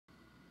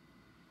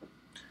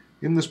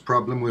In this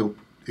problem, we'll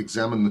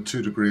examine the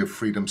 2-degree of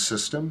freedom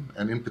system,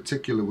 and in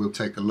particular, we'll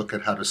take a look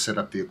at how to set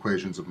up the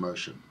equations of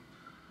motion.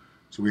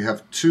 So we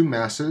have two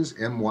masses,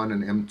 m1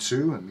 and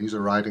m2, and these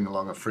are riding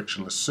along a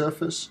frictionless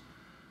surface.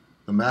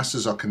 The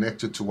masses are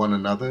connected to one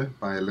another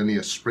by a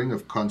linear spring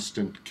of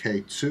constant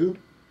K2,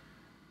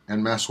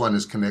 and mass 1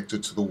 is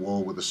connected to the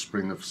wall with a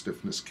spring of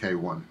stiffness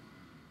K1.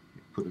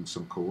 Put in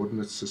some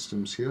coordinate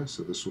systems here,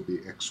 so this will be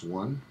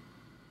x1,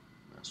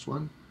 mass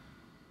 1,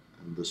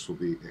 and this will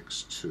be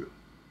x2.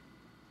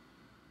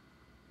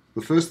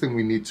 The first thing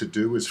we need to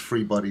do is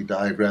free body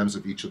diagrams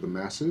of each of the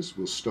masses.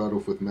 We'll start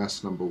off with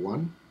mass number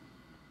 1.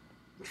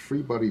 The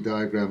free body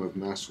diagram of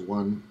mass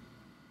 1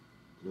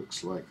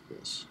 looks like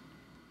this.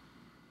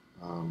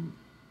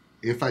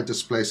 If I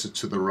displace it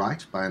to the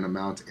right by an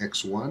amount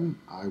x1,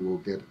 I will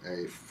get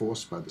a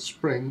force by the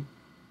spring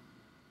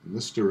in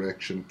this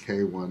direction,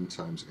 k1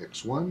 times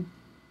x1.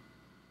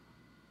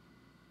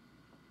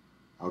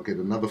 I'll get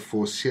another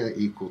force here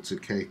equal to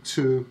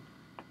k2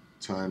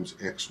 times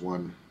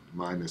x1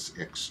 minus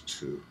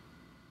x2.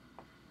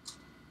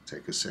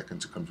 Take a second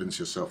to convince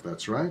yourself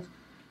that's right.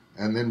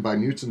 And then by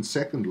Newton's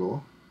second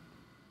law,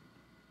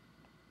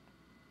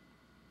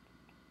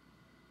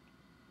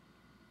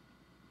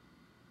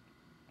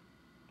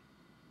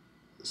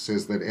 it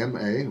says that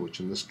MA, which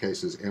in this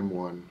case is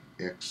M1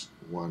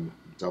 x1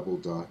 double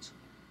dot,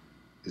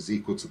 is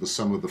equal to the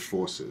sum of the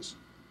forces.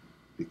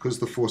 Because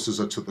the forces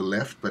are to the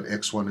left but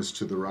x1 is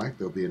to the right,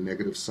 there'll be a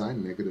negative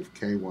sign, negative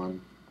k1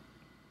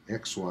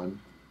 x1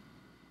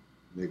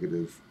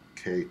 negative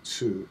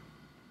k2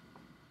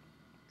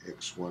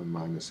 x1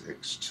 minus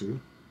x2,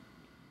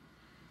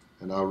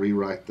 and I'll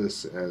rewrite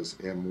this as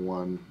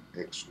m1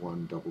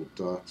 x1 double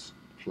dot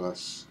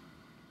plus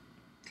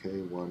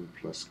k1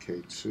 plus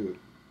k2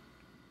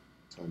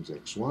 times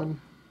x1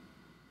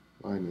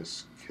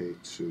 minus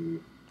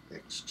k2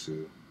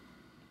 x2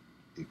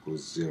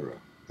 equals 0.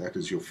 That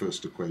is your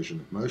first equation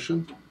of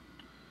motion.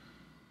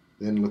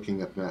 Then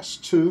looking at mass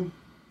 2,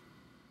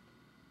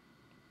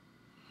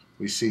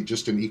 we see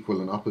just an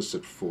equal and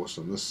opposite force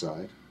on this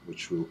side,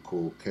 which we'll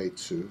call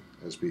K2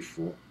 as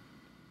before,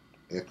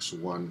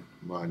 x1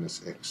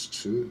 minus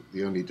x2.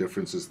 The only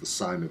difference is the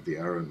sign of the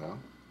arrow now.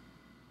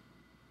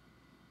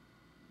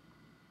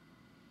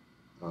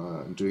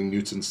 Doing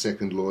Newton's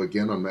second law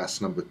again on mass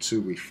number 2,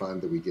 we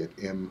find that we get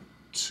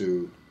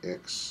m2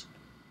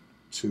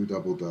 x2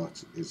 double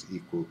dot is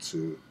equal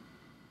to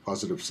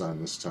positive sign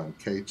this time,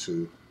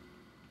 K2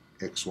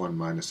 x1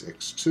 minus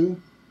x2,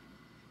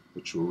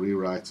 which we'll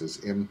rewrite as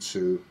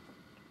m2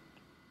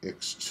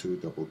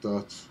 x2 double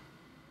dot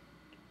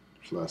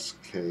plus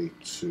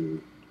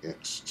k2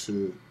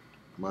 x2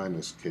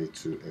 minus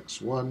k2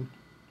 x1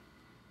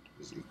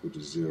 is equal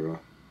to 0.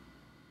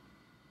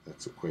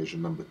 That's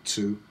equation number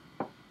 2.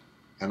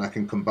 And I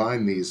can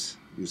combine these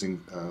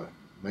using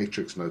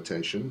matrix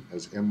notation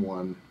as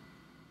m1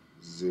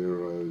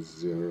 0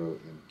 0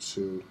 and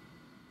 2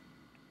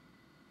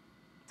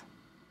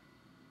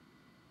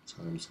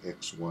 times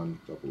x1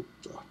 double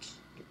dot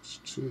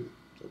x2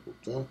 double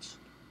dot,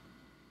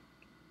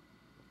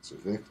 that's a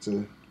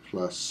vector,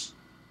 plus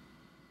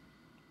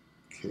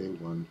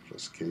k1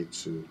 plus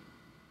k2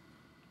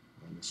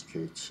 minus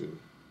k2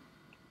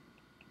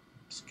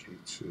 plus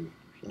k2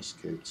 plus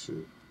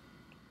k2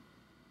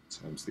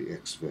 times the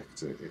x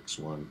vector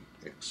x1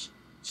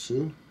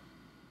 x2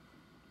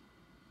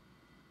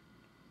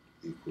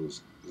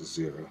 equals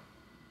 0.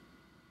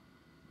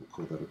 We'll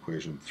call that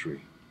equation 3.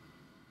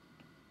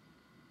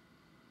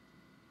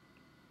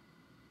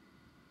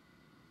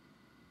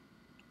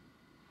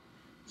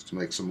 To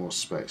make some more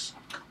space.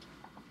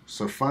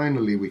 So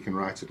finally we can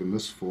write it in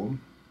this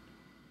form,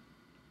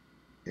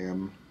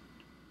 m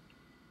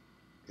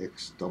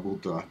x double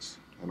dot,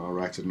 and I'll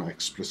write it now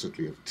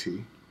explicitly of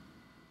t,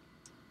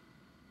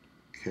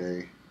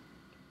 k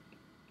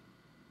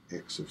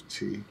x of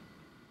t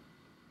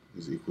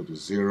is equal to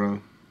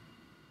 0,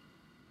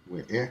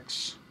 where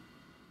x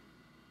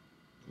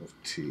of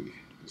t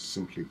is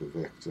simply the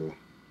vector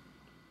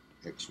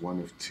x1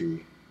 of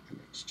t and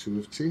x2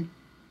 of t.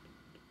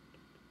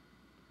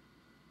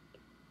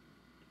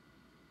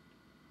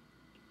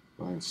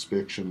 By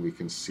inspection, we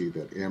can see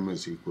that m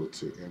is equal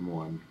to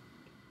m1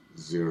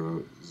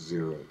 0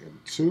 0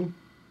 m2.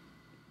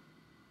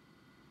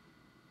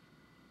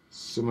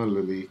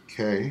 Similarly,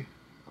 k,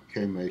 our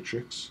k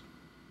matrix,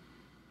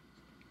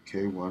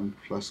 k1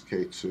 plus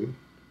k2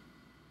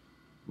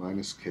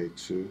 minus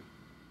k2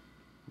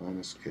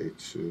 minus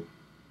k2,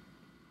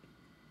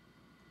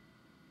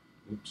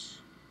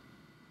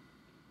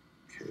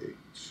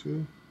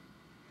 k2.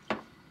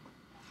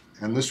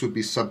 And this would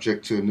be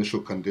subject to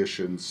initial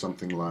conditions,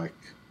 something like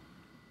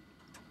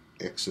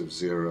x of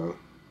 0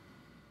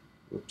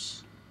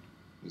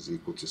 is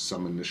equal to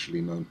some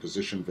initially known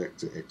position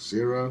vector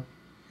x0,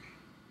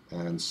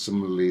 and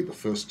similarly the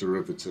first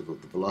derivative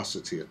of the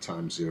velocity at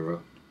time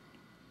 0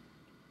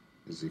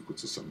 is equal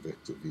to some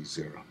vector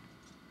v0.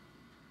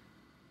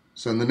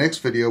 So in the next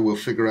video we'll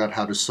figure out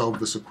how to solve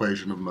this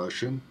equation of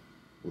motion,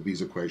 or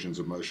these equations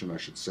of motion I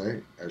should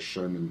say, as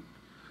shown in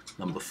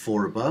number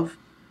 4 above.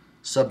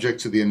 subject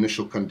to the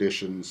initial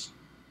conditions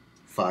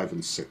 5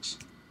 and 6.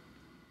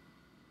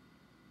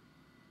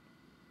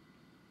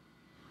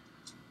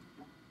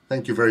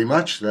 Thank you very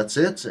much. That's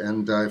it.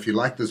 And if you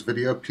like this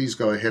video, please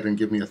go ahead and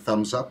give me a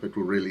thumbs up. It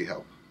will really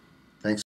help.